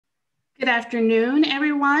Good afternoon,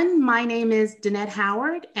 everyone. My name is Danette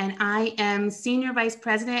Howard, and I am Senior Vice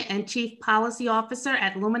President and Chief Policy Officer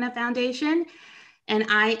at Lumina Foundation. And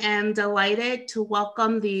I am delighted to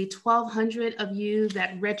welcome the 1,200 of you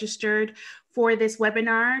that registered for this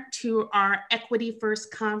webinar to our Equity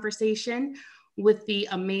First conversation with the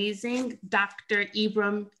amazing Dr.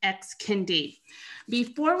 Ibram X. Kendi.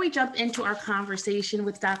 Before we jump into our conversation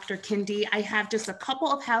with Dr. Kendi, I have just a couple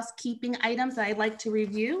of housekeeping items that I'd like to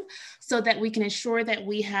review so that we can ensure that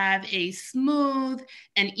we have a smooth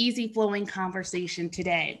and easy flowing conversation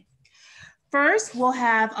today. First, we'll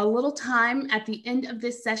have a little time at the end of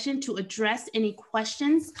this session to address any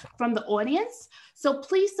questions from the audience. So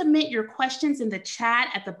please submit your questions in the chat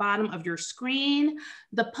at the bottom of your screen.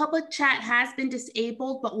 The public chat has been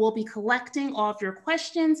disabled, but we'll be collecting all of your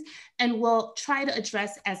questions and we'll try to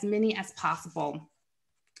address as many as possible.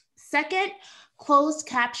 Second, closed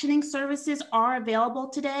captioning services are available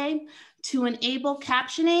today. To enable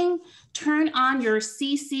captioning, turn on your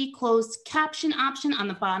CC closed caption option on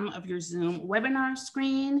the bottom of your Zoom webinar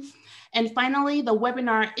screen. And finally, the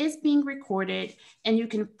webinar is being recorded and you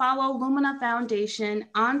can follow Lumina Foundation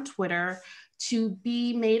on Twitter to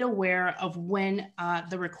be made aware of when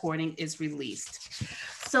the recording is released.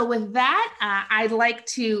 So with that, I'd like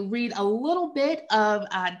to read a little bit of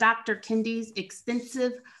Dr. Kendi's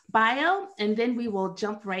extensive bio, and then we will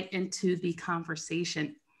jump right into the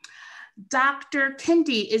conversation. Dr.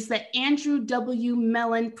 Kendi is the Andrew W.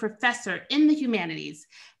 Mellon Professor in the Humanities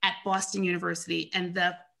at Boston University and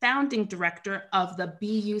the founding director of the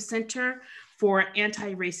BU Center for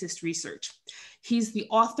Antiracist Research. He's the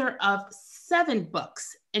author of 7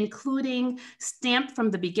 books, including Stamped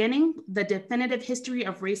from the Beginning, The Definitive History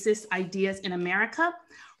of Racist Ideas in America,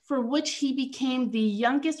 for which he became the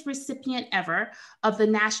youngest recipient ever of the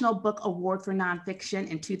National Book Award for Nonfiction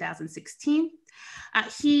in 2016.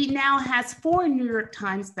 He now has 4 New York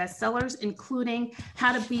Times bestsellers, including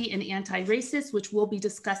How to Be an Anti-Racist, which we'll be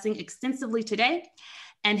discussing extensively today.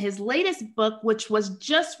 And his latest book, which was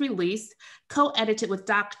just released, co-edited with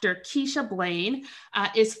Dr. Keisha Blaine,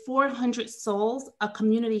 is 400 Souls, A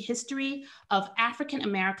Community History of African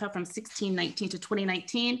America from 1619 to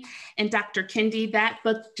 2019. And Dr. Kendi, that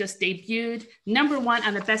book just debuted #1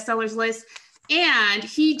 on the bestsellers list. And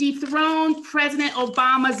he dethroned President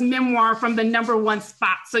Obama's memoir from the #1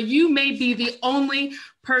 spot. So you may be the only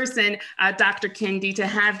person, Dr. Kendi, to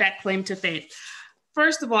have that claim to fame.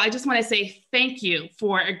 First of all, I just want to say thank you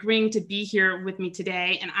for agreeing to be here with me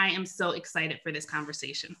today. And I am so excited for this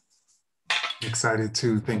conversation. Excited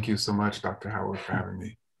too. Thank you so much, Dr. Howard, for having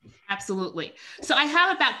me. Absolutely. So I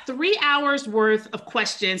have about 3 hours worth of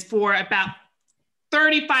questions for about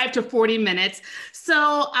 35 to 40 minutes.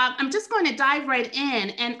 So I'm just going to dive right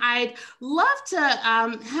in, and I'd love to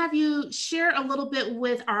have you share a little bit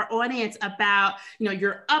with our audience about,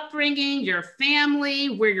 your upbringing, your family,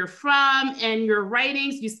 where you're from, and your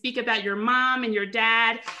writings. You speak about your mom and your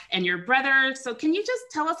dad and your brother. So can you just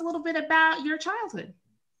tell us a little bit about your childhood?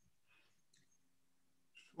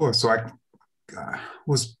 Sure. So I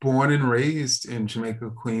was born and raised in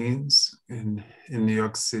Jamaica, Queens, in New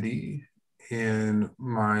York City. And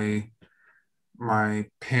my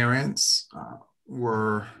parents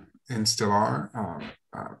were and still are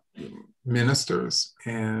ministers,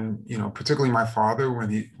 and particularly my father.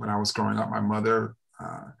 When I was growing up, my mother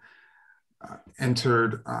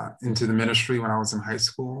entered into the ministry when I was in high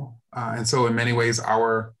school, and so in many ways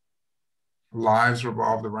our lives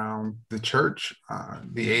revolved around the church,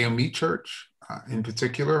 the AME church in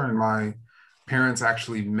particular. And my parents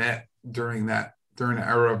actually met during the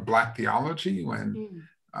era of Black theology, when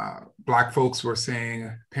Black folks were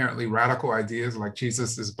saying apparently radical ideas like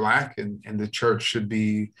Jesus is Black and the church should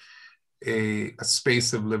be a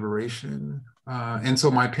space of liberation. And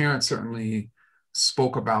so my parents certainly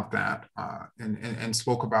spoke about that and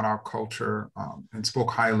spoke about our culture and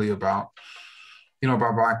spoke highly about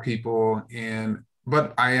Black people.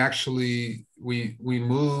 But we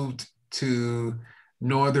moved to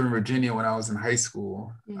Northern Virginia when I was in high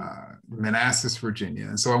school, Manassas, Virginia.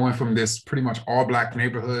 And so I went from this pretty much all Black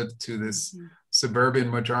neighborhood to this suburban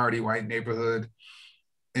majority white neighborhood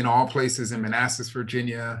in all places in Manassas,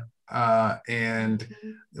 Virginia. And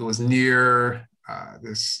it was near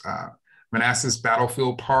this Manassas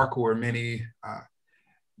Battlefield Park where many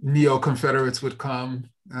neo-Confederates would come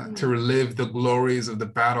to relive the glories of the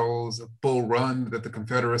battles of Bull Run that the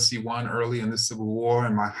Confederacy won early in the Civil War.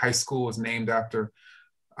 And my high school was named after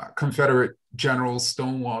Confederate General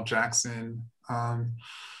Stonewall Jackson. So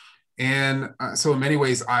in many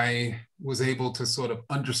ways, I was able to sort of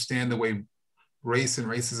understand the way race and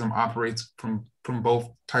racism operates from both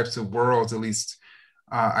types of worlds, at least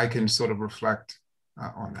I can sort of reflect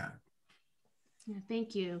on that. Yeah,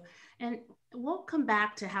 thank you. And we'll come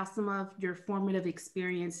back to how some of your formative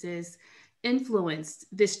experiences influenced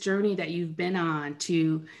this journey that you've been on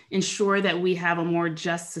to ensure that we have a more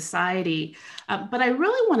just society. But I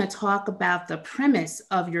really want to talk about the premise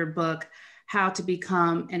of your book, How to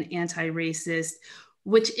Become an Anti-Racist,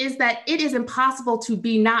 which is that it is impossible to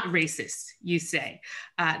be not racist, you say,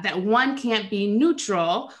 that one can't be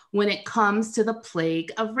neutral when it comes to the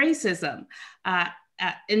plague of racism.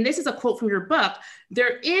 And this is a quote from your book: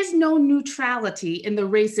 "There is no neutrality in the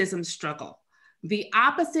racism struggle. The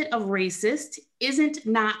opposite of racist isn't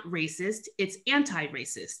not racist, it's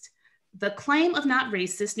anti-racist. The claim of not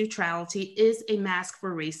racist neutrality is a mask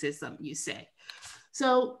for racism," you say.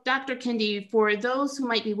 So, Dr. Kendi, for those who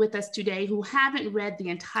might be with us today who haven't read the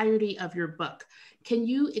entirety of your book, can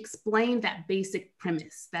you explain that basic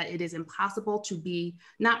premise that it is impossible to be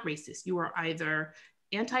not racist? You are either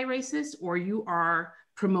anti-racist or you are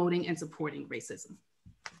promoting and supporting racism.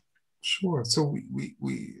 Sure. So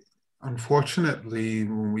we unfortunately,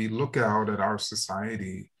 when we look out at our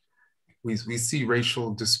society, we see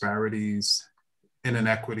racial disparities and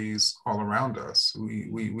inequities all around us.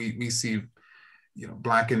 We see,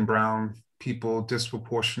 Black and brown people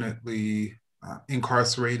disproportionately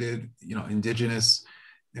incarcerated, Indigenous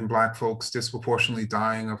and Black folks disproportionately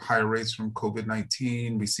dying of higher rates from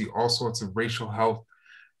COVID-19. We see all sorts of racial health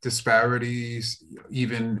disparities,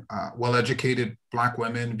 even well-educated Black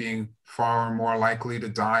women being far more likely to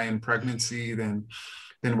die in pregnancy than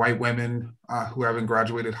white women who haven't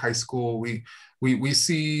graduated high school. We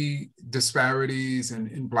see disparities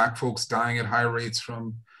in Black folks dying at high rates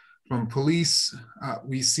from police.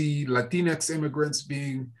 We see Latinx immigrants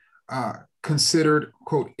being considered,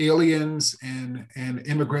 quote, aliens, and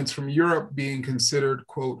immigrants from Europe being considered,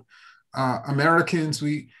 quote, Americans.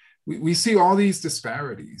 We see all these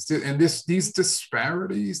disparities, and these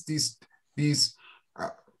disparities, these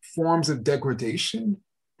forms of degradation,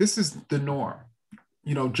 this is the norm.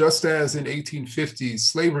 Just as in 1850s,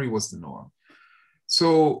 slavery was the norm.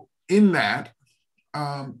 So in that,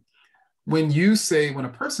 when a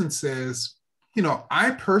person says,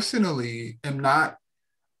 I personally am not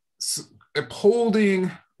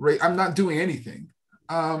upholding, I'm not doing anything,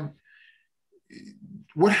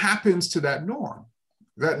 what happens to that norm?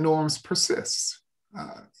 That norms persists.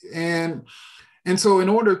 And so in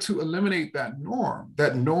order to eliminate that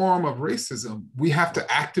norm of racism, we have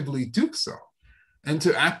to actively do so. And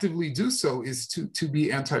to actively do so is to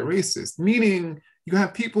be anti-racist, meaning you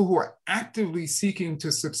have people who are actively seeking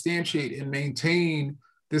to substantiate and maintain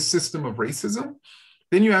this system of racism.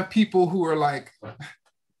 Then you have people who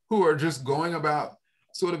are just going about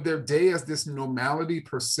sort of their day as this normality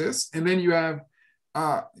persists. And then you have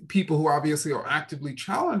people who obviously are actively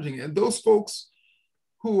challenging it. And those folks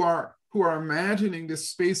who are imagining this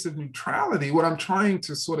space of neutrality, what I'm trying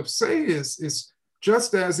to sort of say is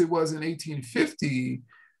just as it was in 1850,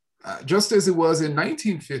 just as it was in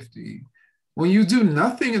 1950, when you do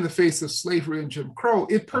nothing in the face of slavery and Jim Crow,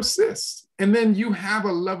 it persists. And then you have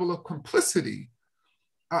a level of complicity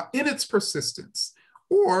in its persistence.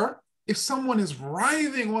 Or if someone is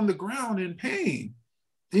writhing on the ground in pain,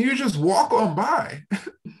 and you just walk on by,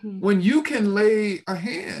 when you can lay a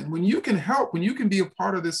hand, when you can help, when you can be a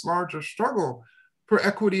part of this larger struggle for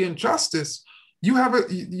equity and justice,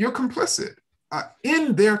 you're complicit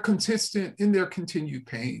in their continued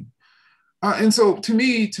pain. And so to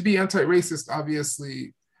me, to be anti-racist,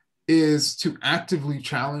 obviously, is to actively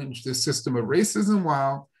challenge the system of racism,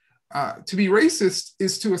 while to be racist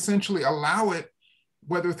is to essentially allow it,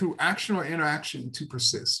 whether through action or inaction, to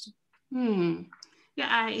persist. Yeah,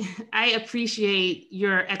 I appreciate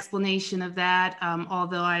your explanation of that.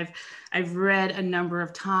 Although I've read a number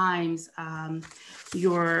of times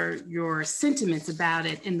your sentiments about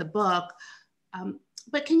it in the book.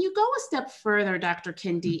 But can you go a step further, Dr.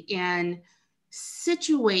 Kendi, and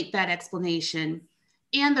situate that explanation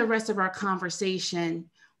and the rest of our conversation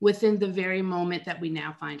within the very moment that we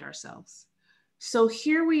now find ourselves? So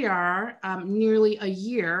here we are, nearly a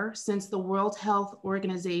year since the World Health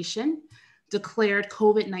Organization declared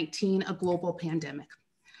COVID-19 a global pandemic.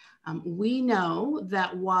 We know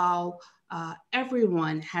that while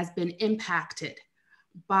everyone has been impacted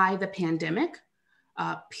by the pandemic,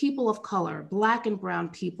 people of color, Black and brown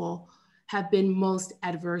people, have been most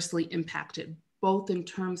adversely impacted, both in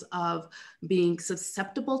terms of being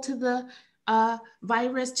susceptible to the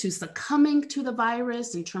virus, to succumbing to the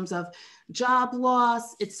virus, in terms of job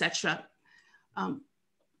loss, etc.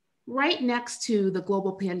 Right next to the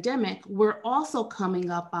global pandemic, we're also coming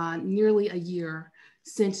up on nearly a year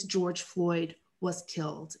since George Floyd was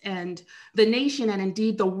killed. And the nation and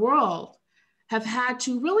indeed the world have had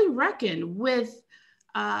to really reckon with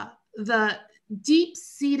the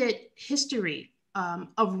deep-seated history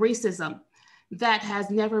of racism that has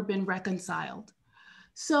never been reconciled.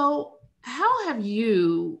 So how have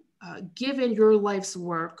you, given your life's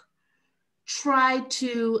work, tried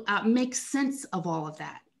to make sense of all of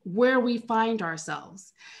that, where we find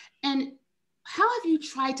ourselves? And how have you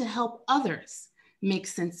tried to help others make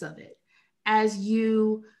sense of it as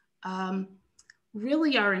you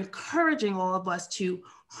really are encouraging all of us to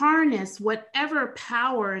harness whatever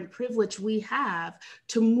power and privilege we have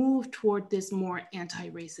to move toward this more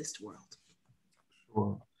anti-racist world?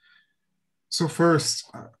 Sure. So first,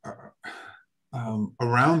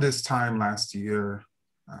 around this time last year,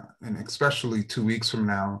 and especially 2 weeks from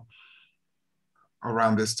now,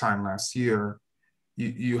 around this time last year,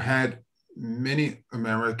 you had many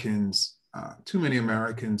Americans, too many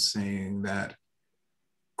Americans saying that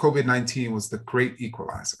COVID-19 was the great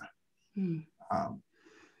equalizer.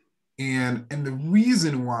 And the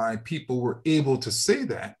reason why people were able to say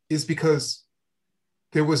that is because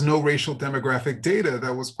there was no racial demographic data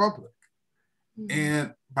that was public.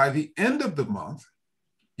 And by the end of the month,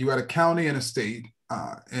 you had a county and a state,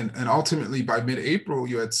 and ultimately by mid-April,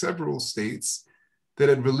 you had several states that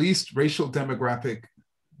had released racial demographic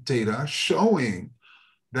data showing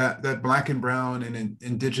that Black and Brown and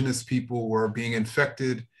Indigenous people were being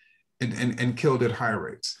infected and killed at higher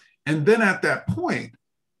rates. And then at that point,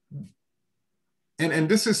 and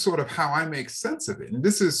this is sort of how I make sense of it, and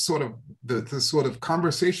this is sort of the sort of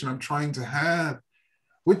conversation I'm trying to have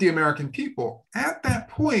with the American people. At that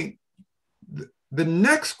point, the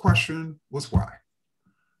next question was why?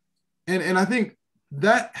 And I think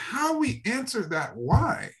that how we answer that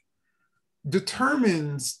why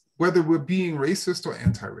determines whether we're being racist or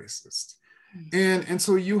anti-racist. And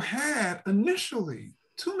so you had initially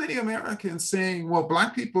too many Americans saying, well,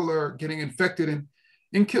 Black people are getting infected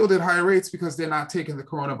and killed at higher rates because they're not taking the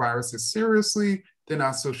coronavirus as seriously, they're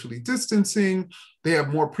not socially distancing, they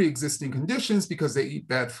have more pre-existing conditions because they eat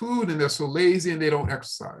bad food and they're so lazy and they don't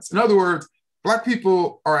exercise. In other words, Black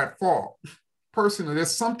people are at fault. Personally,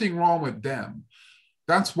 there's something wrong with them.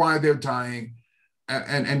 That's why they're dying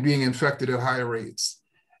and being infected at higher rates.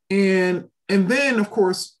 And then, of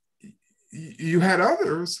course, you had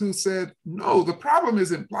others who said, no, the problem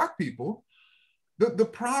isn't Black people. The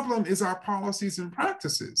problem is our policies and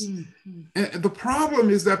practices. And the problem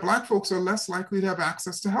is that Black folks are less likely to have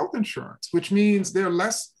access to health insurance, which means they're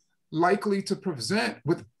less likely to present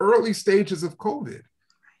with early stages of COVID.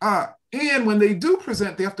 And when they do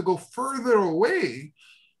present, they have to go further away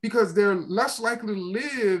because they're less likely to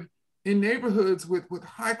live in neighborhoods with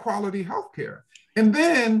high quality healthcare. And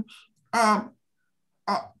then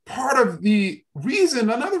part of the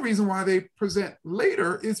reason, another reason why they present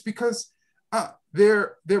later is because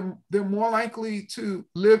they're more likely to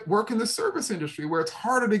work in the service industry where it's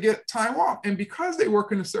harder to get time off. And because they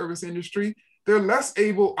work in the service industry, they're less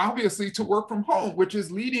able, obviously, to work from home, which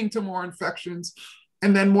is leading to more infections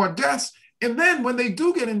and then more deaths. And then when they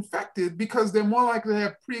do get infected, because they're more likely to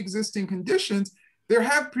have pre-existing conditions, they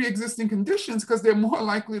have pre-existing conditions because they're more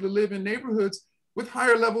likely to live in neighborhoods with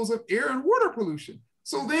higher levels of air and water pollution.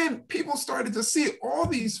 So then people started to see all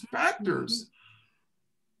these factors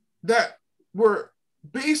that were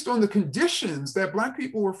based on the conditions that Black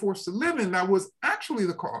people were forced to live in that was actually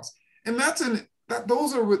the cause. And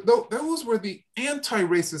those were the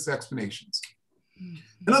anti-racist explanations.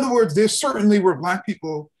 In other words, there certainly were Black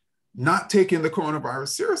people not taking the coronavirus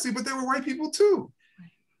seriously, but there were white people too.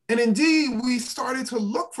 And indeed, we started to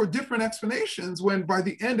look for different explanations when by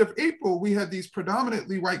the end of April, we had these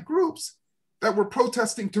predominantly white groups that were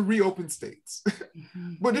protesting to reopen states.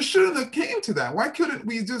 But it shouldn't have came to that. Why couldn't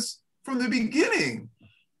we just, from the beginning,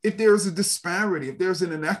 if there's a disparity, if there's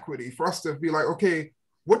an inequity, for us to be like, okay,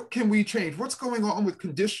 what can we change? What's going on with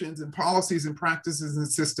conditions and policies and practices and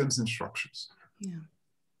systems and structures?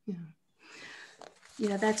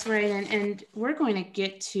 Yeah, that's right. And we're going to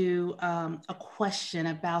get to a question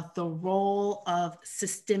about the role of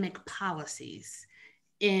systemic policies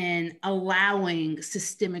in allowing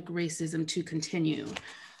systemic racism to continue.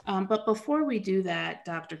 But before we do that,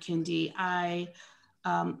 Dr. Kendi, I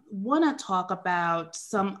want to talk about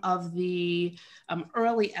some of the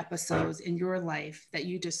early episodes in your life that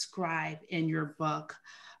you describe in your book.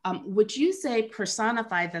 Would you say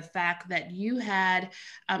personify the fact that you had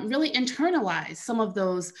really internalized some of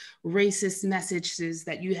those racist messages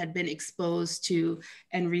that you had been exposed to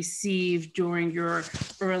and received during your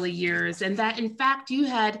early years, and that in fact you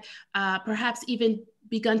had perhaps even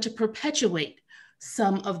begun to perpetuate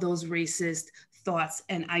some of those racist thoughts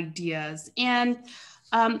and ideas. And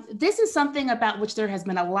this is something about which there has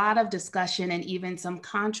been a lot of discussion and even some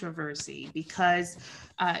controversy, because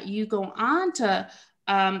you go on to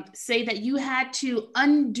say that you had to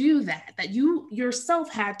undo that you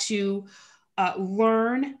yourself had to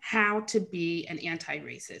learn how to be an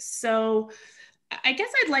anti-racist. So I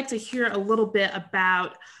guess I'd like to hear a little bit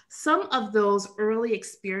about some of those early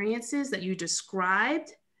experiences that you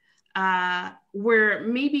described, where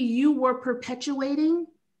maybe you were perpetuating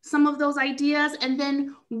some of those ideas, and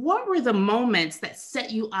then what were the moments that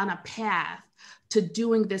set you on a path to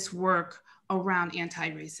doing this work around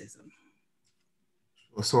anti-racism?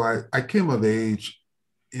 So I came of age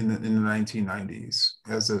in the 1990s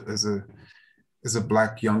as a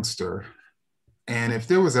Black youngster, and if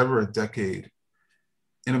there was ever a decade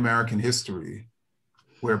in American history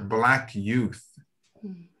where Black youth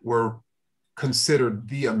were considered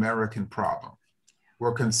the American problem,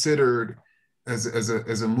 were considered, as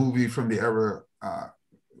a movie from the era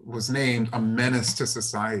was named, a menace to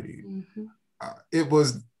society. It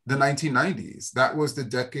was the 1990s. That was the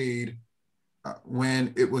decade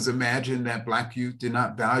when it was imagined that Black youth did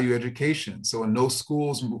not value education. So a no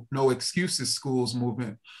schools, no excuses schools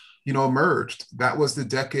movement, emerged. That was the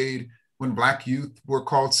decade when Black youth were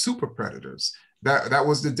called super predators. That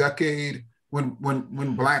was the decade when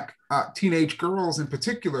Black teenage girls in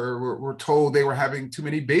particular were told they were having too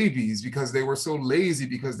many babies because they were so lazy,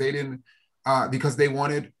 because they didn't, because they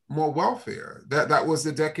wanted more welfare. That was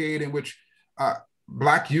the decade in which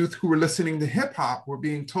Black youth who were listening to hip hop were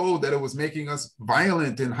being told that it was making us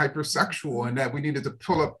violent and hypersexual, and that we needed to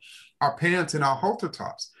pull up our pants and our halter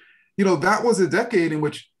tops. That was a decade in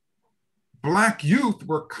which Black youth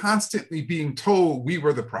were constantly being told we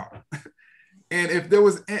were the problem. And if there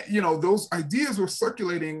was, those ideas were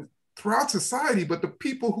circulating throughout society, but the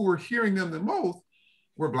people who were hearing them the most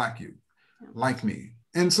were Black youth, like me.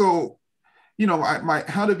 And so, my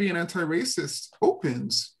How to Be an Anti-Racist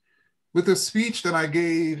opens with a speech that I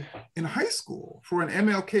gave in high school for an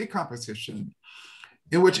MLK competition,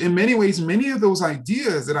 in which in many ways, many of those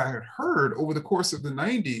ideas that I had heard over the course of the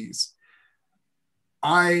 90s,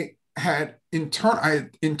 I had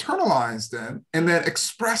internalized them and then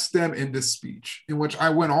expressed them in this speech, in which I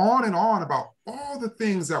went on and on about all the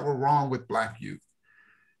things that were wrong with Black youth.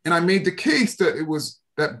 And I made the case that it was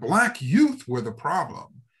that Black youth were the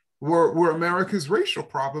problem, were America's racial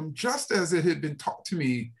problem, just as it had been taught to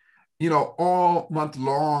me, all month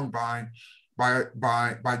long by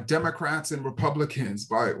Democrats and Republicans,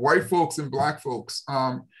 by white folks and Black folks.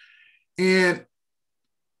 And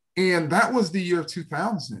that was the year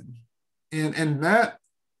 2000. And that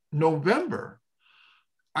November,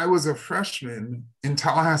 I was a freshman in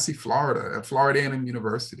Tallahassee, Florida, at Florida A&M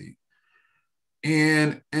University.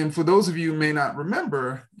 And for those of you who may not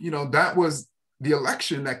remember, that was the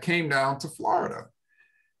election that came down to Florida.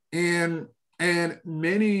 And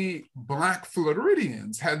many Black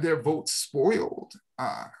Floridians had their votes spoiled,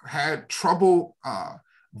 had trouble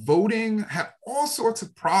voting, had all sorts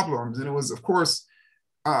of problems. And it was, of course,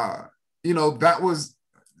 that was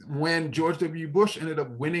when George W. Bush ended up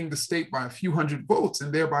winning the state by a few hundred votes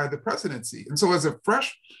and thereby the presidency. And so as a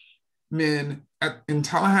freshman in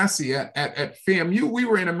Tallahassee at FAMU, we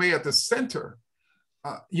were in a way at the center,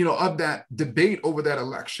 of that debate over that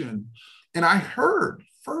election. And I heard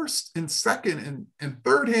first and second and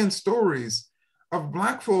third-hand stories of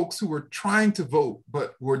Black folks who were trying to vote,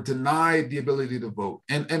 but were denied the ability to vote.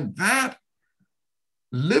 And that,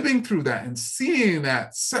 living through that and seeing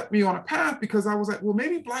that, set me on a path, because I was like, well,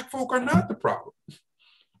 maybe Black folk are not the problem.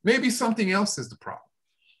 Maybe something else is the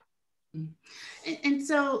problem. And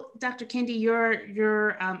so, Dr. Kendi,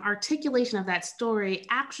 your articulation of that story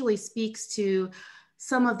actually speaks to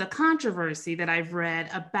some of the controversy that I've read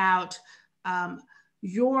about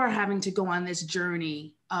your having to go on this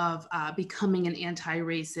journey of becoming an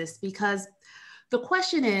anti-racist, because the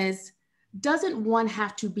question is, doesn't one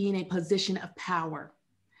have to be in a position of power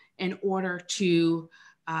in order to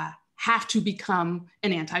have to become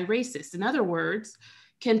an anti-racist? In other words,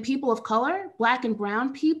 can people of color, Black and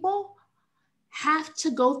brown people, have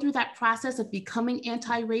to go through that process of becoming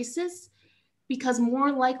anti-racist? Because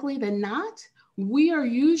more likely than not, we are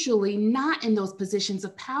usually not in those positions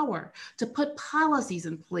of power to put policies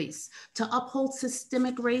in place to uphold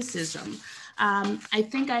systemic racism. I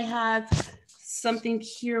think I have something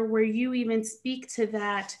here where you even speak to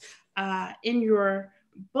that in your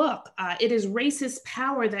book. It is racist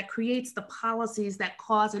power that creates the policies that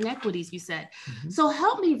cause inequities, you said. Mm-hmm. So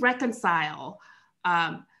help me reconcile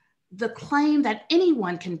the claim that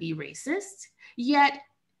anyone can be racist, yet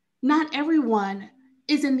not everyone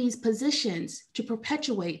is in these positions to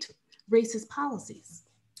perpetuate racist policies?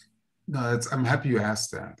 No, I'm happy you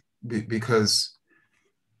asked that because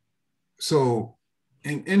so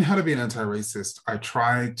in How to Be an Anti-Racist, I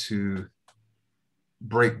try to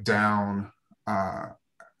break down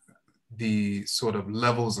the sort of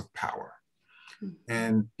levels of power.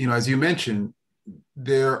 And, as you mentioned,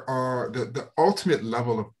 there are the ultimate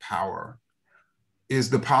level of power is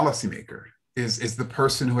the policymaker, is the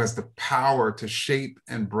person who has the power to shape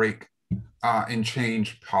and break and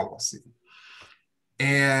change policy.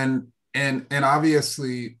 And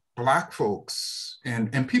obviously Black folks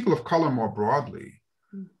and people of color more broadly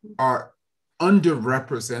are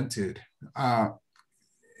underrepresented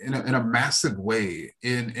in a massive way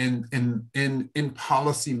in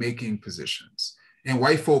policy making positions, and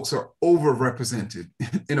white folks are overrepresented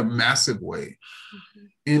in a massive way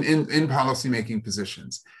in policy making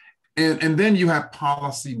positions, and then you have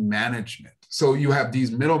policy management. So you have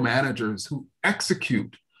these middle managers who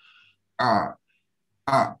execute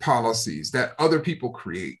policies that other people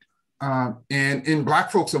create. And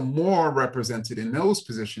Black folks are more represented in those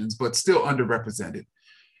positions, but still underrepresented.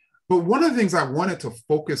 But one of the things I wanted to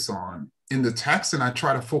focus on in the text, and I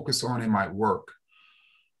try to focus on in my work,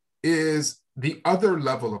 is the other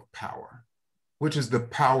level of power, which is the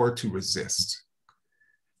power to resist.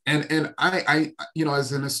 And I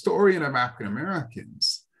as an historian of African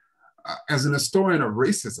Americans, as an historian of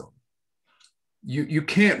racism, you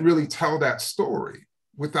can't really tell that story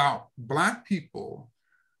without Black people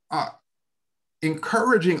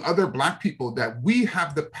encouraging other Black people that we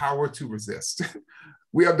have the power to resist.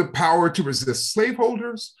 We have the power to resist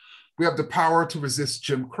slaveholders. We have the power to resist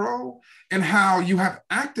Jim Crow, and how you have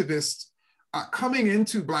activists coming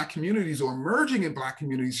into Black communities or emerging in Black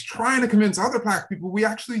communities, trying to convince other Black people we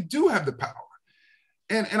actually do have the power.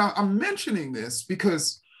 And I'm mentioning this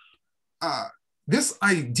because this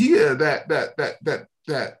idea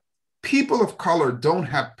that people of color don't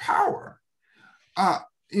have power,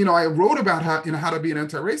 I wrote about How to Be an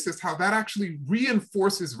Anti-Racist, how that actually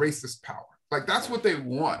reinforces racist power. Like, that's what they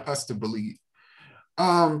want us to believe.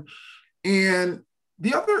 And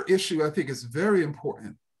the other issue I think is very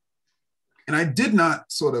important, and I did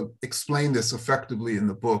not sort of explain this effectively in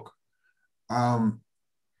the book, and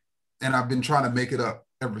I've been trying to make it up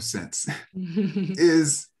ever since,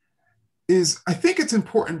 is I think it's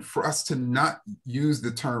important for us to not use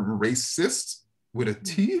the term racist with a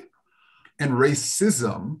T and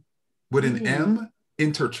racism with an M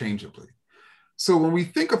interchangeably. So when we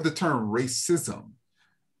think of the term racism,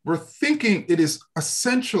 we're thinking it is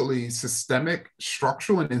essentially systemic,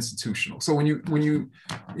 structural, and institutional. So when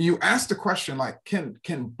you ask the question, like, can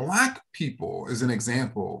Black people, as an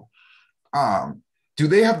example, do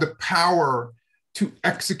they have the power to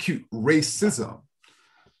execute racism?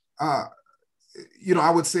 I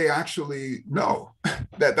would say actually no.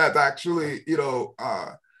 that actually,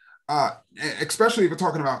 especially if we're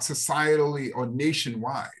talking about societally or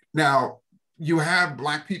nationwide. Now, you have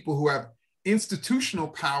Black people who have institutional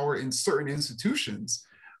power in certain institutions,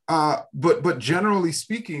 but generally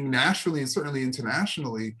speaking, nationally and certainly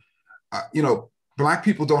internationally, Black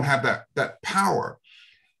people don't have that power.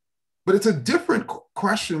 But it's a different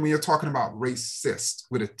question when you're talking about racist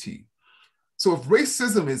with a T. So if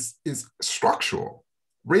racism is structural,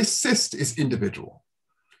 racist is individual.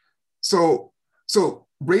 So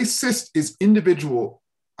racist is individual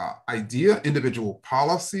idea, individual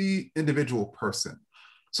policy, individual person.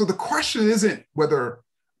 So the question isn't whether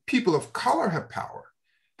people of color have power.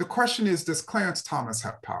 The question is, does Clarence Thomas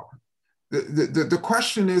have power? The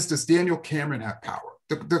question is, does Daniel Cameron have power?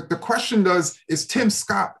 The question is Tim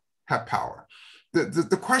Scott have power?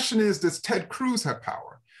 The question is, does Ted Cruz have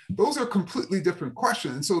power? Those are completely different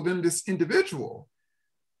questions. And so then this individual,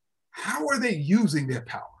 how are they using their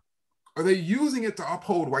power? Are they using it to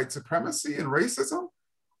uphold white supremacy and racism?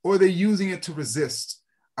 Or are they using it to resist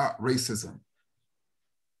racism?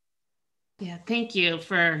 Yeah, thank you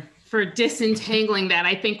for disentangling that.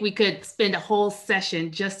 I think we could spend a whole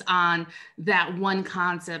session just on that one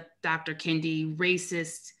concept, Dr. Kendi,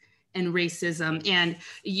 racist and racism. And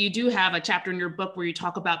you do have a chapter in your book where you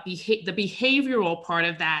talk about the behavioral part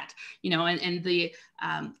of that, and the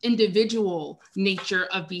individual nature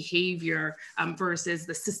of behavior versus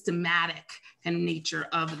the systematic and nature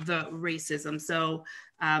of the racism. So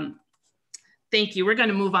thank you. We're going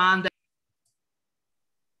to move on.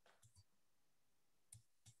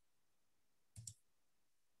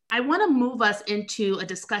 I want to move us into a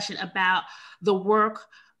discussion about the work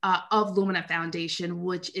of Lumina Foundation,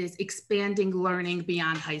 which is expanding learning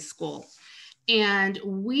beyond high school. And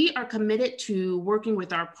we are committed to working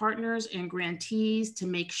with our partners and grantees to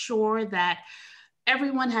make sure that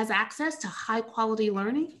everyone has access to high quality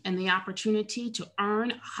learning and the opportunity to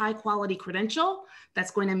earn a high quality credential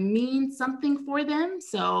that's going to mean something for them.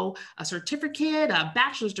 So a certificate, a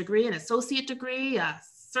bachelor's degree, an associate degree, a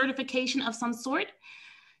certification of some sort.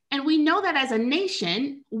 And we know that as a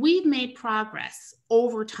nation, we've made progress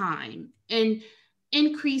over time in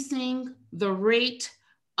increasing the rate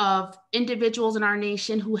of individuals in our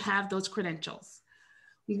nation who have those credentials.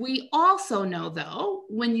 We also know, though,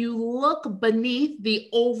 when you look beneath the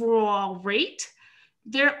overall rate,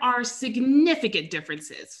 there are significant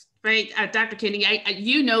differences, right? Dr. Kendi,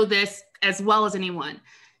 you know this as well as anyone.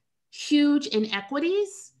 Huge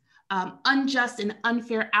inequities, unjust and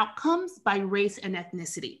unfair outcomes by race and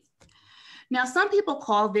ethnicity. Now, some people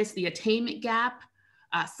call this the attainment gap.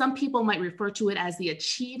 Some people might refer to it as the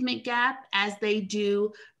achievement gap, as they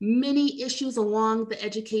do many issues along the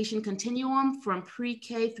education continuum from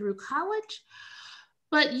pre-K through college.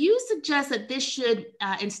 But you suggest that this should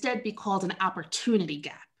instead be called an opportunity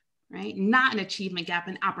gap, right? Not an achievement gap,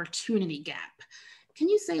 an opportunity gap. Can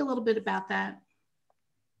you say a little bit about that?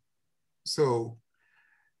 So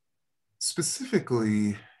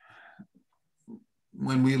specifically,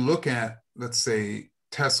 when we look at, let's say,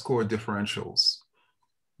 test score differentials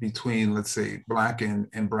between, let's say, Black and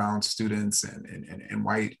brown students and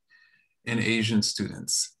white and Asian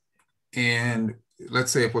students. And let's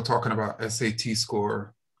say if we're talking about SAT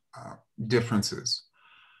score differences,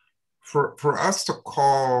 for us to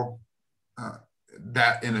call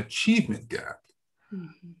that an achievement gap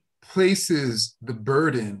places the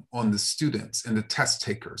burden on the students and the test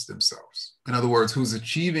takers themselves. In other words, who's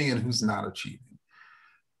achieving and who's not achieving.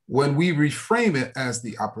 When we reframe it as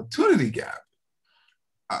the opportunity gap,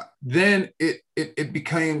 then it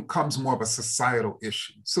becomes more of a societal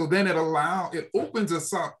issue. So then it opens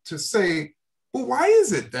us up to say, well, why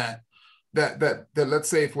is it that let's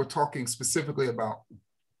say if we're talking specifically about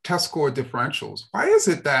test score differentials, why is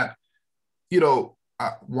it that,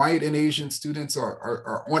 white and Asian students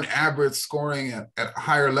are on average scoring at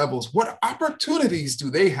higher levels? What opportunities do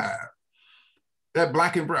they have that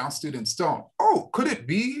Black and brown students don't? Oh, could it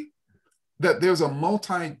be that there's a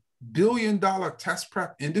multi-billion-dollar test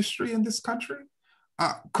prep industry in this country?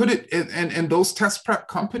 Could it, and those test prep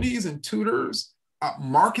companies and tutors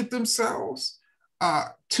market themselves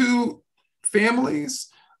to families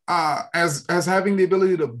as having the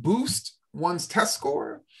ability to boost one's test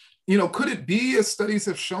score? Could it be, as studies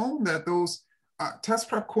have shown, that those test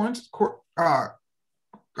prep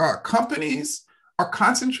companies are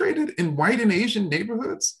concentrated in white and Asian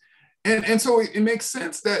neighborhoods? And so it makes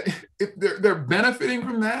sense that if they're benefiting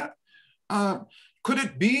from that. Could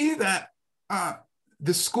it be that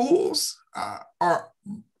the schools are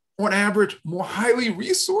on average more highly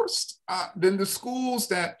resourced than the schools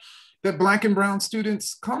that Black and brown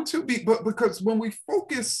students come to? But because when we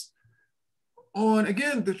focus on,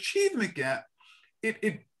 again, the achievement gap,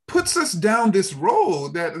 it puts us down this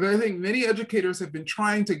road that I think many educators have been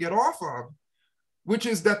trying to get off of, which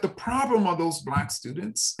is that the problem are those Black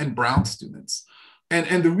students and brown students.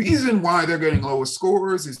 And the reason why they're getting lower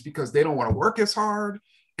scores is because they don't want to work as hard,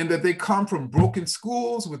 and that they come from broken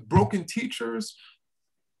schools with broken teachers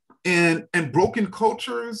and broken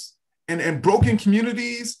cultures and broken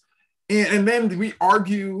communities. And then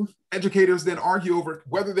educators then argue over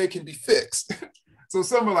whether they can be fixed. So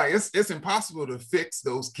some are like, it's impossible to fix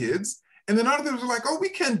those kids. And then others are like, oh, we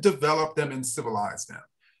can develop them and civilize them,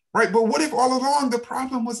 right? But what if all along the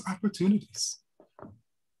problem was opportunities?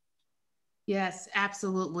 Yes,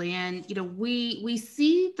 absolutely. And, we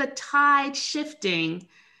see the tide shifting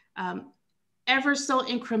ever so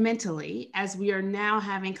incrementally as we are now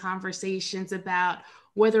having conversations about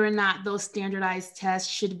whether or not those standardized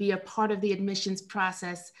tests should be a part of the admissions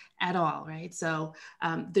process at all, right? So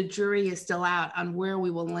the jury is still out on where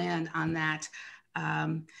we will land on that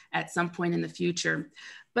at some point in the future.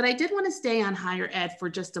 But I did want to stay on higher ed for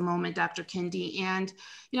just a moment, Dr. Kendi. And,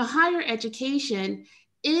 higher education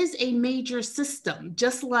is a major system,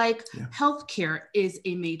 just like healthcare is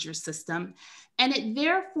a major system. And it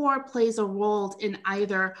therefore plays a role in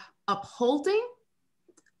either upholding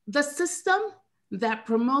the system that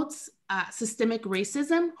promotes systemic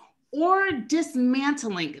racism or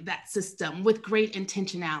dismantling that system with great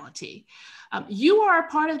intentionality. You are a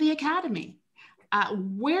part of the academy.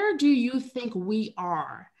 Where do you think we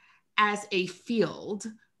are as a field,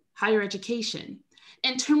 higher education,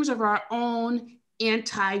 in terms of our own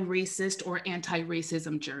anti-racist or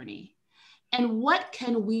anti-racism journey? And what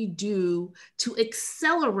can we do to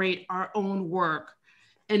accelerate our own work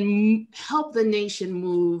and help the nation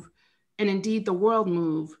move, and indeed the world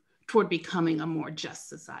move, toward becoming a more just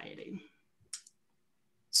society?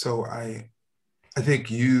 So I I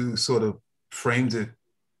think you sort of framed it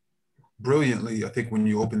brilliantly. I think when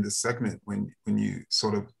you opened this segment, when you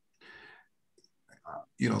sort of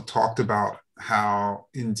talked about how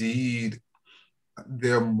indeed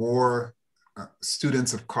there are more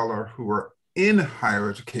students of color who are in higher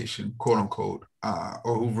education, quote unquote,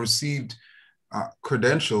 or who've received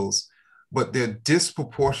credentials, but they're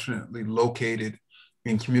disproportionately located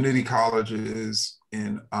in community colleges,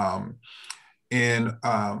 in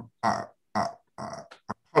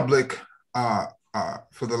public,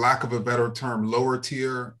 for the lack of a better term, lower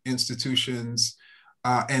tier institutions,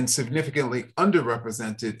 and significantly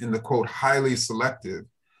underrepresented in the quote, highly selective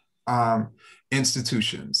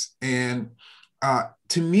institutions. And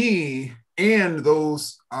to me, and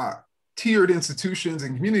those tiered institutions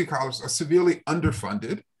and community colleges are severely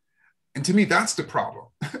underfunded. And to me, that's the problem.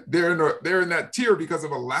 They're in that tier because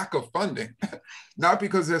of a lack of funding, not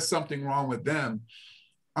because there's something wrong with them.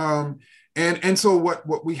 And so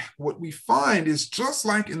what we find is, just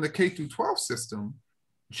like in the K through 12 system,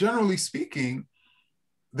 generally speaking,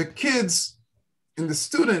 the kids and the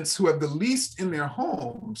students who have the least in their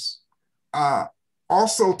homes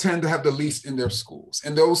also tend to have the least in their schools.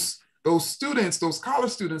 And those students, those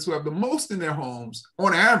college students who have the most in their homes,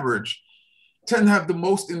 on average, tend to have the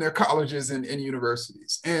most in their colleges and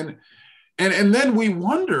universities. And then we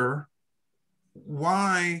wonder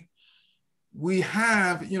why we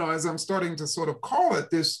have, as I'm starting to sort of call it,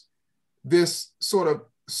 this sort of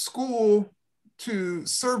school to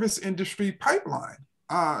service industry pipeline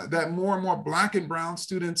that more and more Black and brown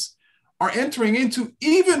students are entering into,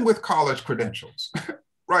 even with college credentials,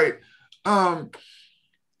 right? And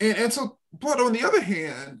so, but on the other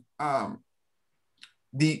hand,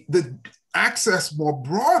 the access more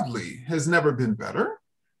broadly has never been better.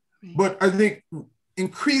 But I think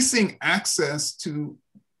increasing access to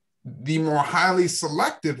the more highly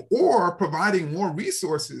selective, or providing more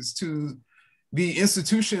resources to the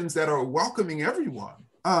institutions that are welcoming everyone,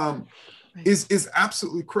 is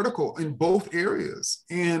absolutely critical in both areas.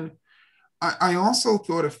 And I also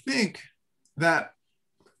think that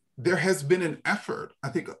there has been an effort, I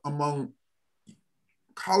think, among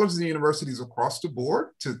colleges and universities across the board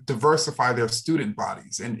to diversify their student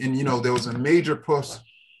bodies. And there was a major push,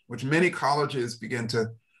 which many colleges began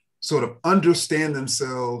to sort of understand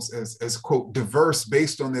themselves as quote, diverse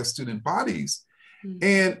based on their student bodies.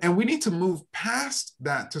 Mm-hmm. And we need to move past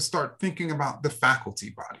that to start thinking about the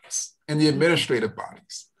faculty bodies and the administrative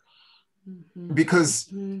bodies. Mm-hmm. Because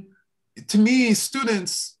to me,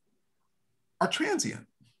 students are transient.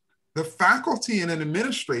 The faculty and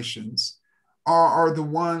administrations are the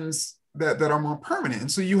ones that are more permanent.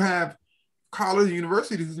 And so you have college and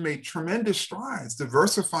universities who've made tremendous strides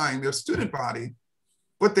diversifying their student body,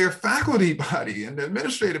 but their faculty body and the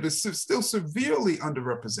administrative is still severely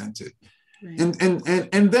underrepresented. Right.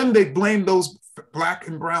 And then they blame those Black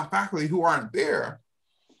and brown faculty who aren't there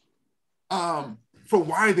for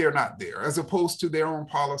why they're not there, as opposed to their own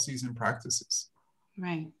policies and practices.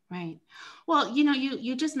 Right. Well,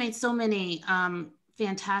 you just made so many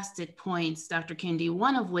fantastic points, Dr. Kendi,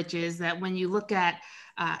 one of which is that when you look at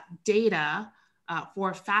data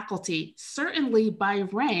for faculty, certainly by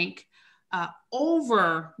rank,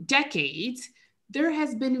 over decades, there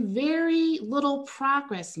has been very little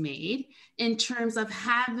progress made in terms of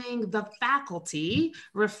having the faculty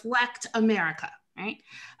reflect America, right?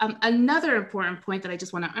 Another important point that I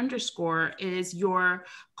just want to underscore is your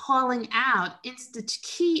calling out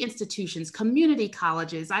key institutions, community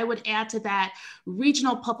colleges. I would add to that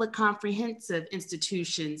regional public comprehensive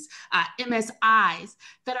institutions, MSIs,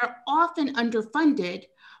 that are often underfunded,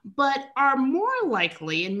 but are more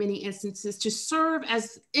likely in many instances to serve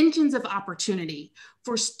as engines of opportunity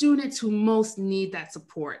for students who most need that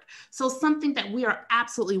support. So something that we are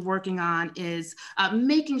absolutely working on is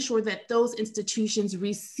making sure that those institutions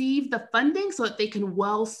receive the funding so that they can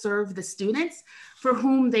well serve the students for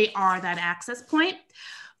whom they are that access point.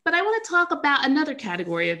 But I want to talk about another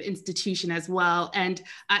category of institution as well. And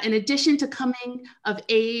in addition to coming of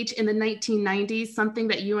age in the 1990s, something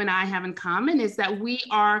that you and I have in common is that we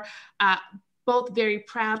are both very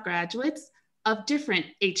proud graduates of different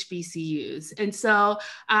HBCUs. And so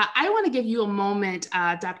I want to give you a moment,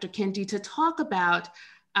 Dr. Kendi, to talk about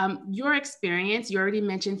your experience. You already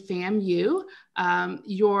mentioned FAMU,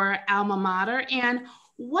 your alma mater, and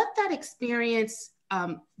what that experience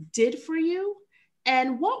did for you.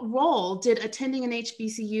 And what role did attending an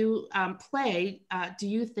HBCU play, do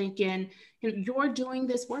you think, in you're doing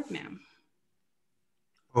this work now?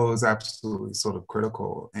 Oh, it was absolutely sort of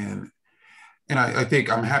critical. And I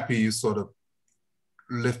think I'm happy you sort of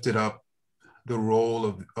lifted up the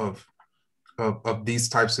role of of these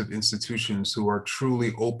types of institutions who are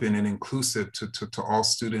truly open and inclusive to all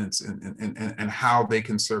students, and how they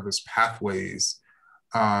can serve as pathways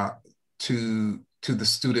to the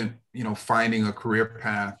student, finding a career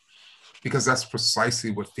path, because that's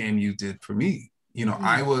precisely what FAMU did for me.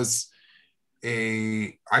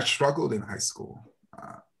 I struggled in high school.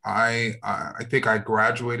 I think I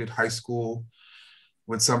graduated high school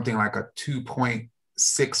with something like a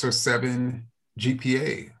 2.6 or 7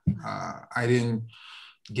 GPA. I didn't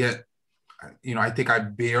get, I think I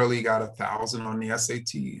barely got 1,000 on the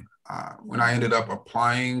SAT. When I ended up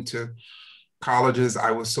applying to colleges,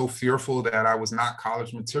 I was so fearful that I was not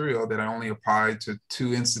college material that I only applied to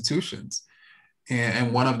 2 institutions.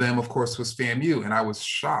 And one of them, of course, was FAMU. And I was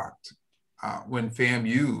shocked when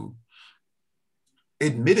FAMU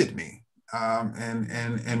admitted me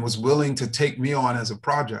and was willing to take me on as a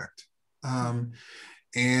project. And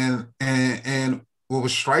what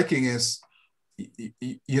was striking is,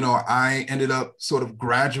 I ended up sort of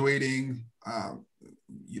graduating,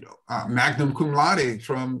 magna cum laude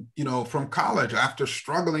from college after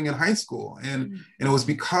struggling in high school. And it was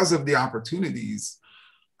because of the opportunities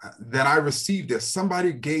that I received this.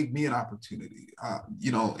 Somebody gave me an opportunity,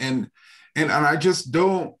 and I just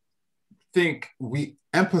don't think we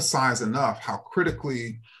emphasize enough how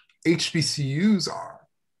critically HBCUs are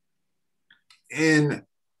in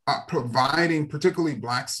providing particularly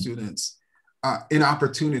Black students an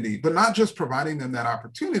opportunity, but not just providing them that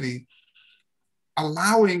opportunity,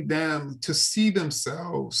 allowing them to see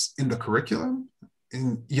themselves in the curriculum,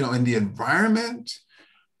 in the environment,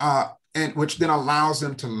 and which then allows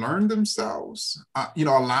them to learn themselves,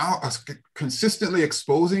 allow us consistently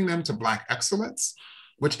exposing them to Black excellence,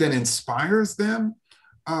 which then inspires them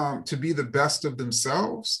to be the best of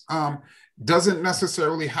themselves. Doesn't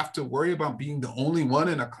necessarily have to worry about being the only one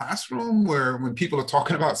in a classroom when people are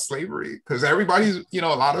talking about slavery, because everybody's, a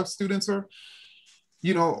lot of students are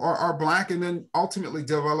Black, and then ultimately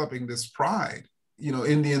developing this pride,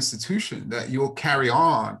 in the institution that you'll carry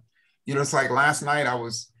on. It's like last night I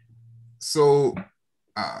was so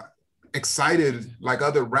excited, like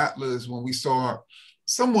other rattlers, when we saw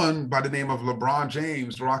someone by the name of LeBron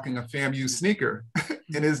James rocking a FAMU sneaker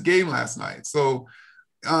in his game last night. So,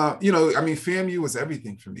 FAMU was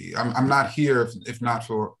everything for me. I'm not here if not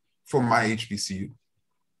for my HBCU.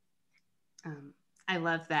 I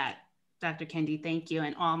love that, Dr. Kendi. Thank you.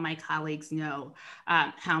 And all my colleagues know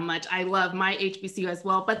how much I love my HBCU as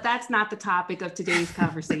well, but that's not the topic of today's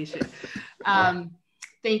conversation.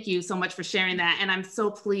 Thank you so much for sharing that. And I'm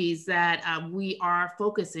so pleased that we are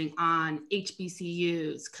focusing on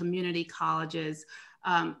HBCUs, community colleges,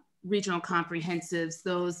 regional comprehensives,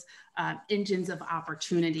 those engines of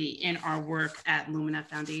opportunity in our work at Lumina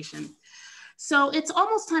Foundation. So it's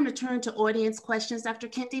almost time to turn to audience questions, Dr.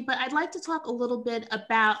 Kendi, but I'd like to talk a little bit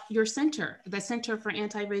about your center, the Center for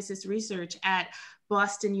Antiracist Research at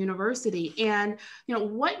Boston University, and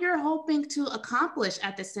what you're hoping to accomplish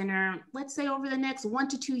at the center, let's say over the next 1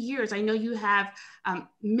 to 2 years. I know you have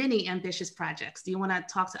many ambitious projects. Do you want to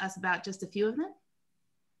talk to us about just a few of them?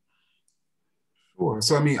 Sure.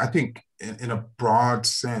 So, I think in a broad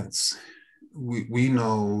sense, we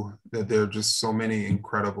know that there are just so many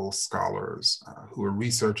incredible scholars who are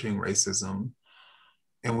researching racism,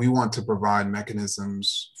 and we want to provide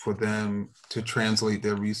mechanisms for them to translate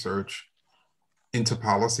their research into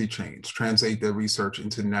policy change, translate their research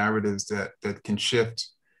into narratives that can shift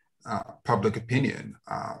public opinion,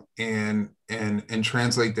 and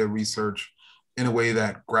translate their research in a way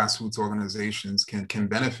that grassroots organizations can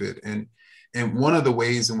benefit. And one of the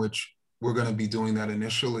ways in which we're going to be doing that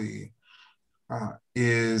initially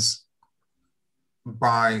is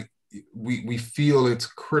by, we feel it's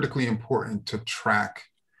critically important to track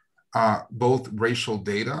both racial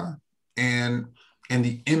data and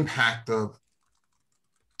the impact of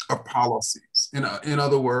policies. In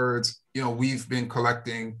other words, we've been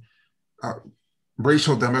collecting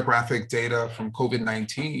racial demographic data from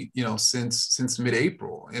COVID-19, since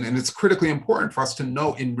mid-April. And it's critically important for us to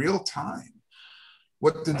know in real time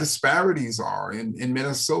what the disparities are in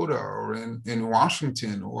Minnesota or in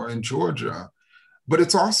Washington or in Georgia. But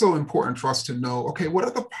it's also important for us to know, okay, what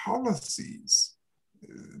are the policies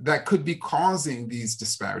that could be causing these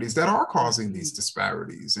disparities, that are causing these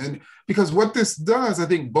disparities? And because what this does, I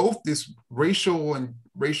think both this racial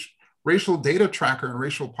data tracker and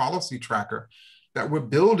racial policy tracker that we're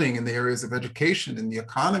building in the areas of education and the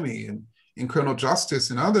economy and in criminal justice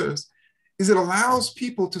and others, is it allows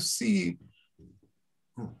people to see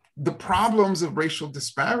the problems of racial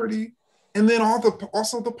disparity, and then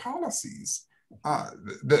also the policies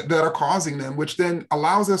that are causing them, which then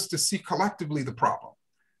allows us to see collectively the problem.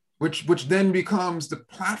 which then becomes the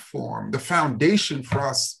platform, the foundation for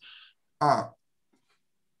us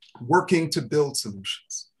working to build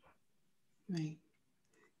solutions. Right.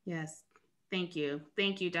 Yes. Thank you.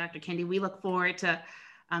 Thank you, Dr. Kendi. We look forward to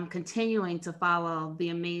continuing to follow the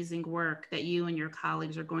amazing work that you and your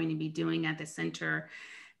colleagues are going to be doing at the center.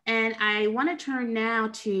 And I want to turn now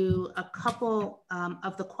to a couple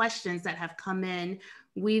of the questions that have come in.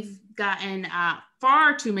 We've gotten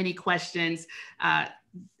far too many questions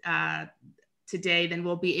today than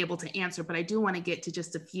we'll be able to answer, but I do want to get to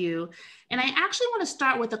just a few. And I actually want to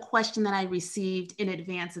start with a question that I received in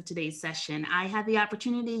advance of today's session. I had the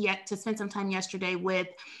opportunity to spend some time yesterday with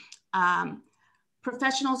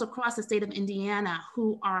professionals across the state of Indiana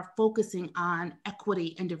who are focusing on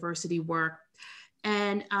equity and diversity work.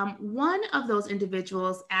 And one of those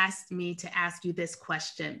individuals asked me to ask you this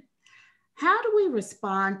question: how do we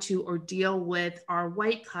respond to or deal with our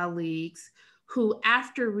white colleagues who,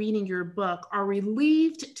 after reading your book, are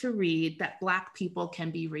relieved to read that Black people can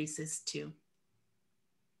be racist too?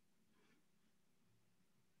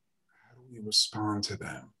 How do we respond to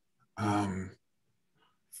them?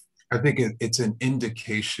 I think it's an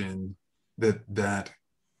indication that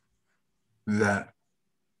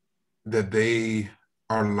they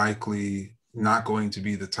are likely not going to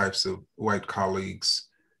be the types of white colleagues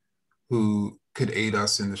who could aid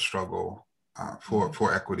us in the struggle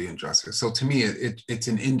for equity and justice. So to me, it's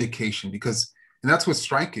an indication, because, and that's what's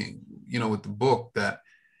striking, with the book, that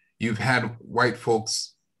you've had white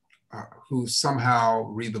folks who somehow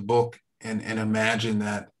read the book and imagine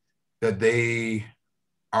that they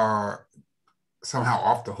are somehow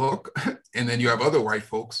off the hook. And then you have other white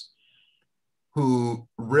folks who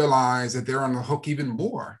realize that they're on the hook even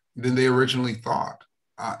more than they originally thought.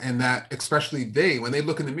 And that especially when they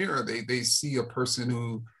look in the mirror, they see a person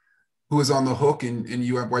who is on the hook, and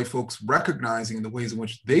you have white folks recognizing the ways in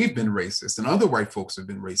which they've been racist and other white folks have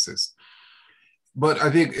been racist. But I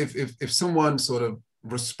think if someone sort of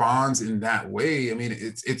responds in that way, I mean,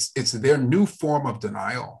 it's their new form of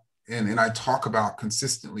denial. And I talk about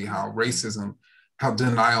consistently how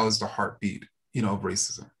denial is the heartbeat, of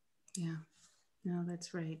racism. Yeah, no,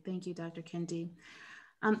 that's right. Thank you, Dr. Kendi.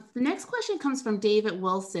 The next question comes from David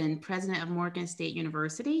Wilson, president of Morgan State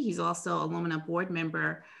University. He's also a Lumina board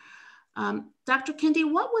member. Dr. Kendi,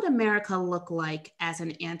 what would America look like as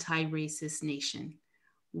an anti-racist nation?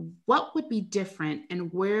 What would be different,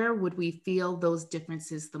 and where would we feel those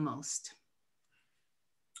differences the most?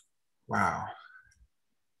 Wow.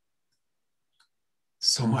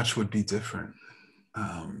 So much would be different.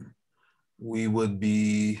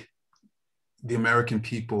 The American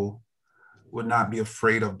people would not be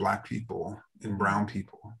afraid of Black people and brown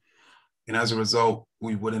people. And as a result,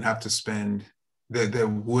 we wouldn't have to spend, there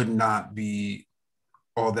would not be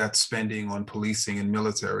all that spending on policing and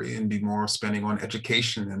military, and be more spending on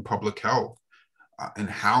education and public health and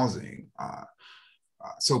housing.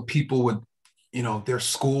 So people would, their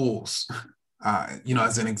schools,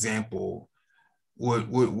 as an example,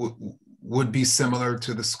 would be similar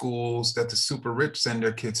to the schools that the super rich send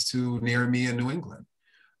their kids to near me in New England.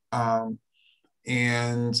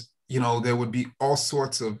 And, there would be all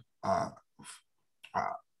sorts of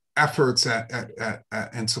efforts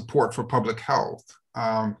and support for public health,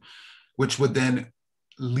 which would then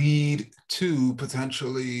lead to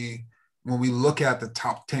potentially, when we look at the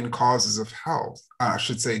top 10 causes of health, I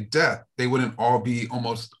should say death, they wouldn't all be,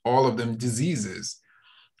 almost all of them, diseases.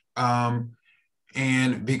 And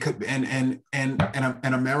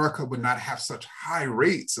America would not have such high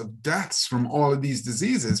rates of deaths from all of these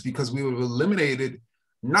diseases, because we would have eliminated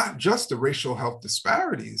not just the racial health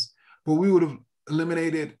disparities, but we would have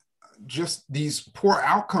eliminated just these poor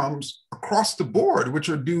outcomes across the board, which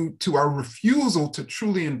are due to our refusal to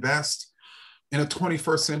truly invest in a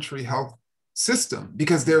 21st century health system.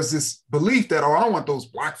 Because there's this belief that, I don't want those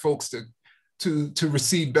Black folks to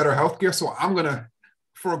receive better healthcare, so I'm going to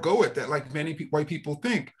forego it, that like many white people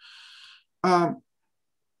think.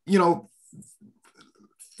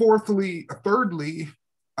 Thirdly,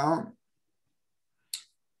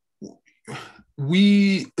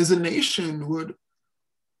 we as a nation would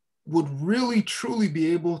really truly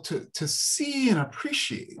be able to see and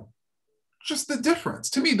appreciate just the difference.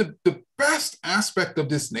 To me, the best aspect of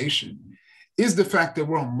this nation is the fact that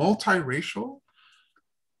we're a multiracial,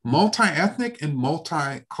 multi-ethnic, and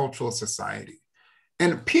multicultural society.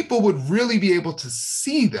 And people would really be able to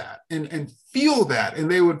see that and feel that, and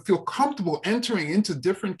they would feel comfortable entering into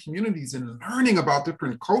different communities and learning about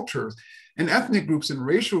different cultures and ethnic groups and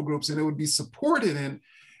racial groups, and it would be supported. And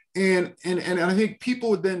I think people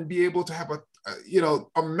would then be able to have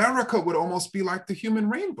America would almost be like the human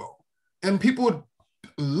rainbow. And people would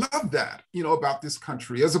love that, about this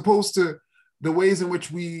country, as opposed to the ways in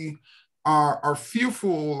which we are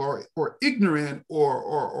fearful or ignorant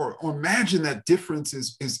or imagine that difference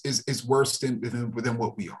is worse than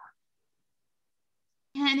what we are.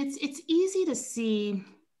 And it's easy to see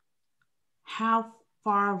how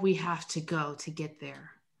far we have to go to get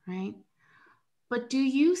there, right? But do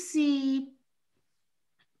you see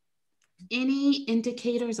any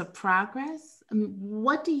indicators of progress? I mean,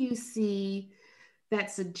 what do you see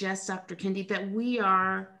that suggests, Dr. Kendi, that we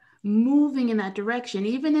are moving in that direction,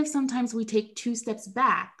 even if sometimes we take 2 steps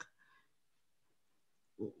back?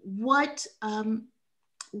 What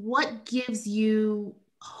gives you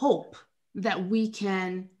hope that we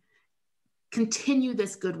can continue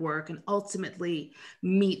this good work and ultimately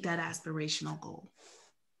meet that aspirational goal?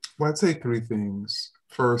 Well, I'd say 3 things.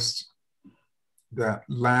 First, that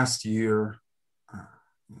last year,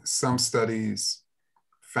 some studies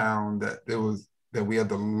found that we had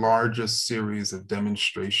the largest series of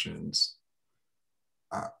demonstrations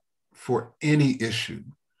for any issue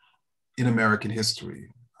in American history.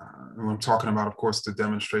 And I'm talking about, of course, the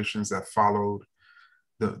demonstrations that followed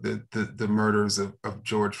the murders of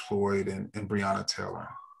George Floyd and Breonna Taylor.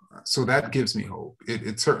 So that gives me hope.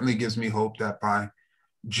 It certainly gives me hope that by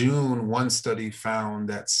June, one study found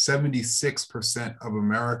that 76% of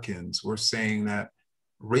Americans were saying that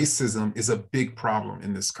racism is a big problem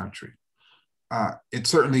in this country. It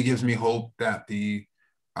certainly gives me hope that the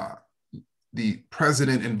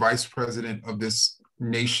president and vice president of this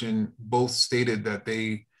nation both stated that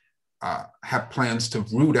they have plans to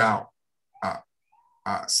root out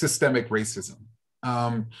systemic racism.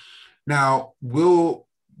 Now, will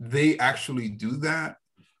they actually do that?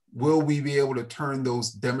 Will we be able to turn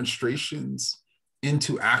those demonstrations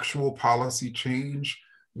into actual policy change?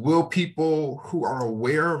 Will people who are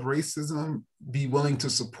aware of racism be willing to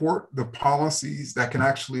support the policies that can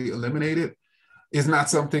actually eliminate it? Is not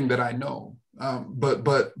something that I know,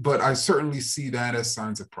 but I certainly see that as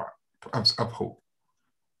signs of hope.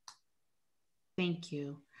 Thank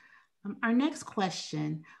you. Our next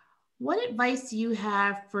question: what advice do you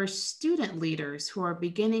have for student leaders who are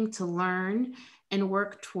beginning to learn and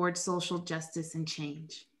work towards social justice and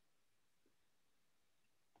change?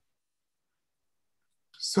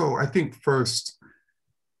 So I think first,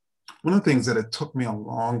 one of the things that it took me a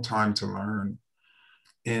long time to learn,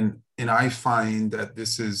 and I find that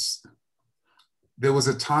there was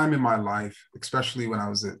a time in my life, especially when I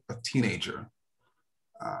was a teenager,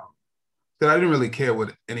 that I didn't really care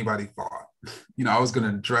what anybody thought. I was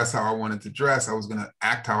going to dress how I wanted to dress. I was going to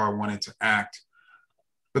act how I wanted to act.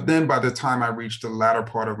 But then by the time I reached the latter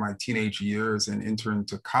part of my teenage years and entered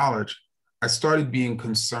into college, I started being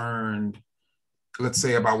concerned, let's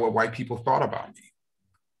say, about what white people thought about me.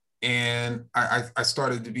 And I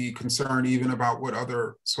started to be concerned even about what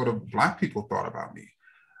other sort of Black people thought about me.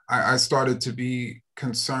 I started to be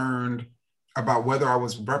concerned about whether I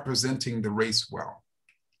was representing the race well.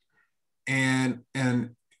 And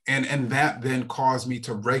that then caused me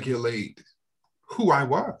to regulate who I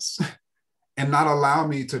was and not allow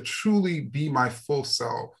me to truly be my full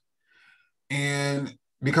self. And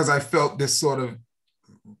because I felt this sort of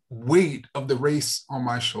weight of the race on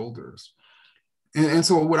my shoulders. And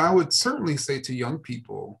so what I would certainly say to young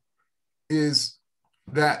people is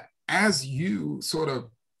that as you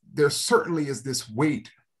there certainly is this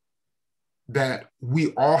weight that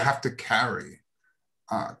we all have to carry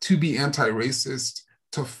to be anti-racist,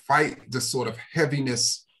 to fight the sort of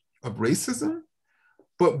heaviness of racism,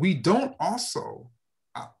 but we don't also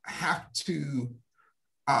have to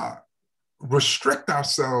restrict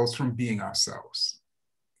ourselves from being ourselves.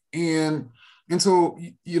 And so,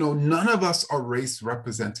 none of us are race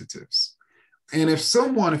representatives. And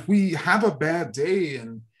if we have a bad day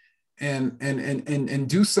and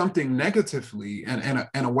do something negatively, and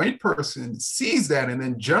a white person sees that and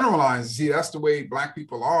then generalizes, see, that's the way Black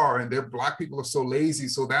people are, and Black people are so lazy,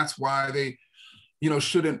 so that's why they,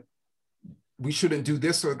 we shouldn't do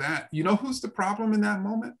this or that. Who's the problem in that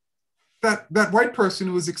moment? That white person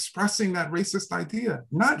who is expressing that racist idea,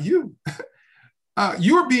 not you.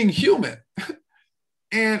 You're being human.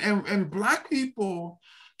 And Black people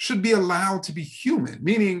should be allowed to be human,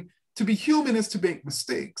 meaning to be human is to make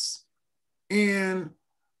mistakes. And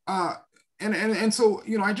so,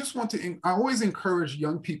 I just want to, I always encourage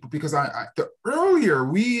young people, because the earlier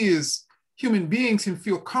we as human beings can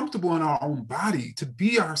feel comfortable in our own body to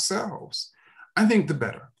be ourselves, I think the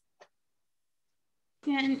better.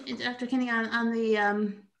 Yeah, and Dr. Kendi, on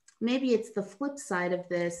the, maybe it's the flip side of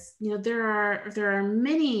this, there are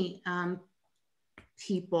many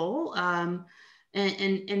people and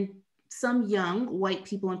some young white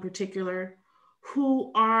people in particular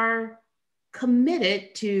who are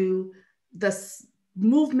committed to the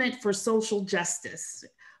movement for social justice,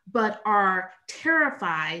 but are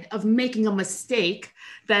terrified of making a mistake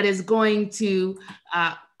that is going to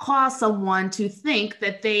cause someone to think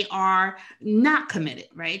that they are not committed,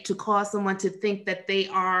 right? To cause someone to think that they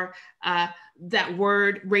are that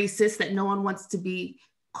word racist that no one wants to be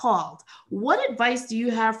called. What advice do you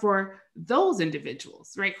have for those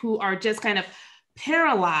individuals, right, who are just kind of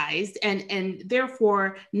paralyzed and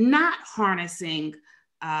therefore not harnessing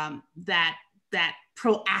that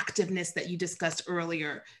proactiveness that you discussed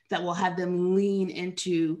earlier that will have them lean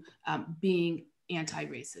into being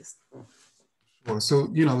anti-racist? Well, so,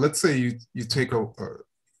 let's say you take a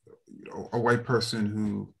white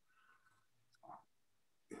person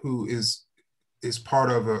who is part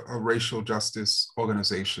of a racial justice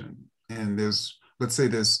organization, and let's say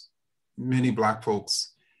there's many Black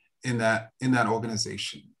folks in that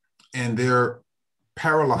organization, and they're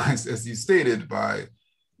paralyzed, as you stated, by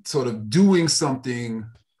sort of doing something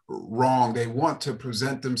wrong. They want to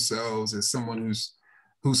present themselves as someone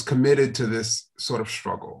who's committed to this sort of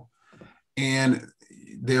struggle, and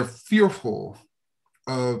they're fearful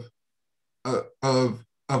of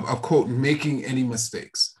quote, making any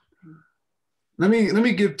mistakes. Let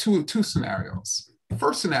me give two scenarios.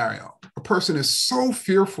 First scenario: a person is so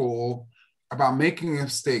fearful about making a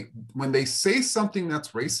mistake when they say something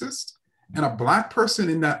that's racist, and a Black person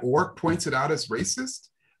in that org points it out as racist.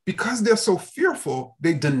 Because they're so fearful,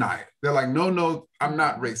 they deny it. They're like, no, I'm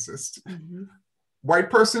not racist. Mm-hmm. White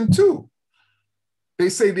person too. They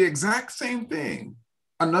say the exact same thing.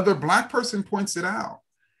 Another Black person points it out.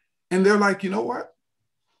 And they're like, you know what?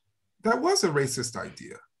 That was a racist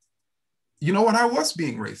idea. You know what? I was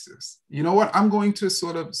being racist. You know what? I'm going to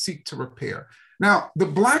sort of seek to repair. Now, the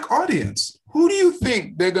Black audience, who do you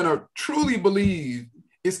think they're going to truly believe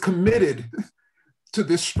is committed to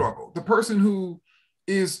this struggle? The person who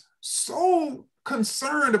is so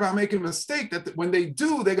concerned about making a mistake that when they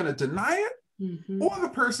do, they're going to deny it? Mm-hmm. Or the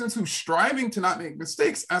persons who's striving to not make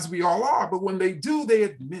mistakes, as we all are, but when they do, they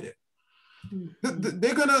admit it. Mm-hmm.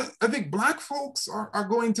 They're going to, I think Black folks are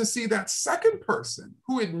going to see that second person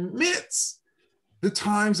who admits the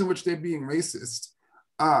times in which they're being racist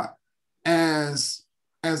as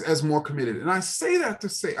more committed. And I say that to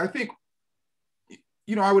say, I think,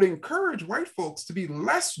 I would encourage white folks to be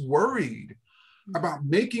less worried about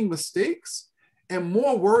making mistakes and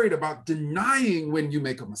more worried about denying when you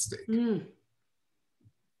make a mistake. Mm.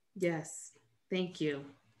 Yes, thank you.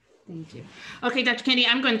 Thank you. Okay, Dr. Kendi,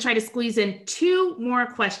 I'm going to try to squeeze in two more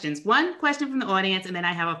questions. One question from the audience, and then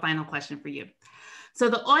I have a final question for you. So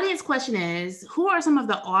the audience question is, who are some of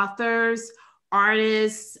the authors,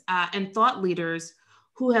 artists, and thought leaders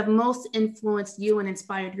who have most influenced you and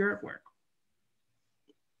inspired your work?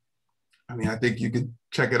 I mean, I think you could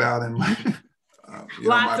check it out in my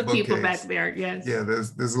lots of people back there. Yes. Yeah,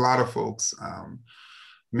 there's a lot of folks,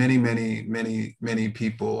 many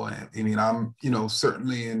people. And I mean, I'm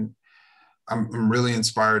certainly I'm really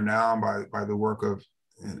inspired now by the work of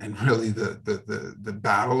and really the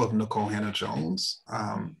battle of Nicole Hannah-Jones.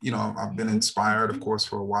 I've been inspired, of course,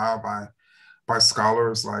 for a while by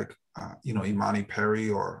scholars like Imani Perry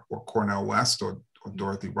or Cornel West or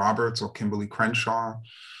Dorothy Roberts or Kimberly Crenshaw.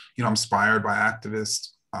 I'm inspired by activists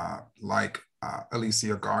like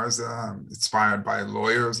Alicia Garza. I'm inspired by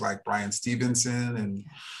lawyers like Brian Stevenson and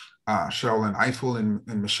Sherilyn Ifill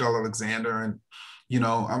and Michelle Alexander. And,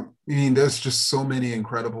 there's just so many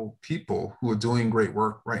incredible people who are doing great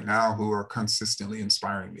work right now who are consistently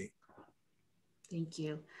inspiring me. Thank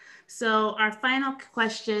you. So our final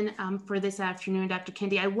question for this afternoon, Dr.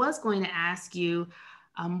 Kendi, I was going to ask you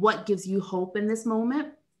what gives you hope in this moment,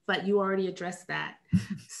 but you already addressed that.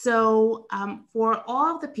 So for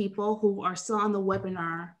all of the people who are still on the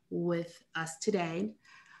webinar with us today,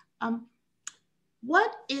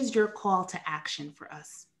 what is your call to action for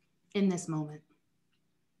us in this moment?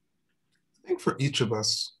 I think for each of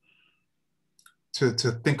us to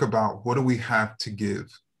think about what do we have to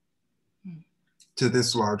give to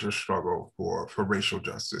this larger struggle for racial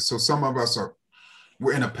justice. So some of us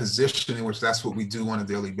we're in a position in which that's what we do on a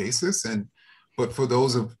daily basis. But for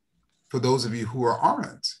those of you who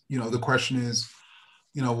aren't, the question is,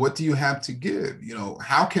 what do you have to give?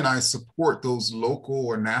 How can I support those local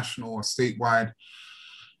or national or statewide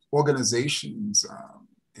organizations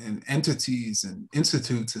and entities and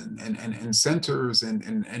institutes and centers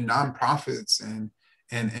and nonprofits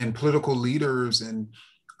and political leaders and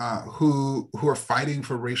who are fighting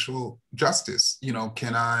for racial justice?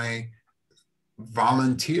 Can I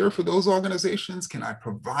volunteer for those organizations? Can I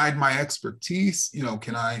provide my expertise?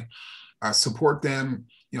 Can I support them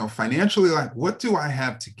financially, like, what do I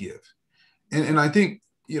have to give? And I think,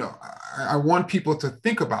 I want people to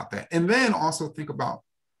think about that. And then also think about,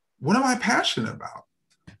 what am I passionate about?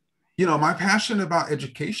 Am I passionate about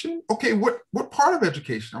education? Okay, what part of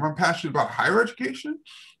education? Am I passionate about higher education?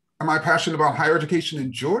 Am I passionate about higher education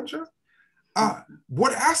in Georgia?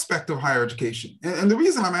 What aspect of higher education? And the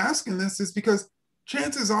reason I'm asking this is because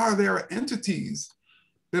chances are there are entities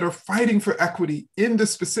that are fighting for equity in the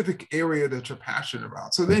specific area that you're passionate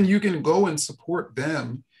about. So then you can go and support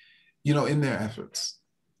them, in their efforts.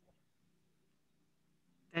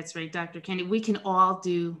 That's right, Dr. Kendi. We can all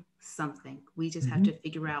do something. We just have to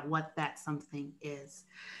figure out what that something is.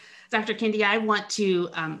 Dr. Kendi, I want to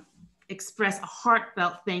express a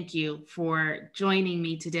heartfelt thank you for joining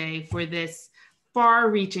me today for this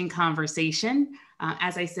far-reaching conversation.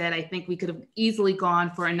 As I said, I think we could have easily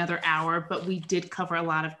gone for another hour, but we did cover a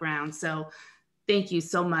lot of ground. So thank you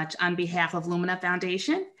so much on behalf of Lumina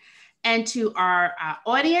Foundation. And to our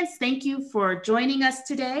audience, thank you for joining us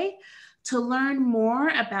today. To learn more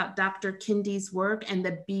about Dr. Kendi's work and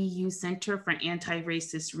the BU Center for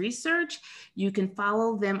Anti-Racist Research, you can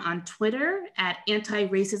follow them on Twitter at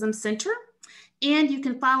Anti-Racism Center, and you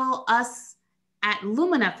can follow us at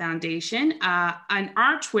Lumina Foundation, and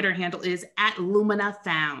our Twitter handle is at Lumina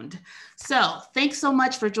Found. So thanks so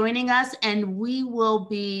much for joining us, and we will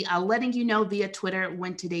be letting you know via Twitter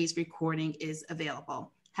when today's recording is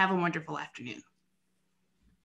available. Have a wonderful afternoon.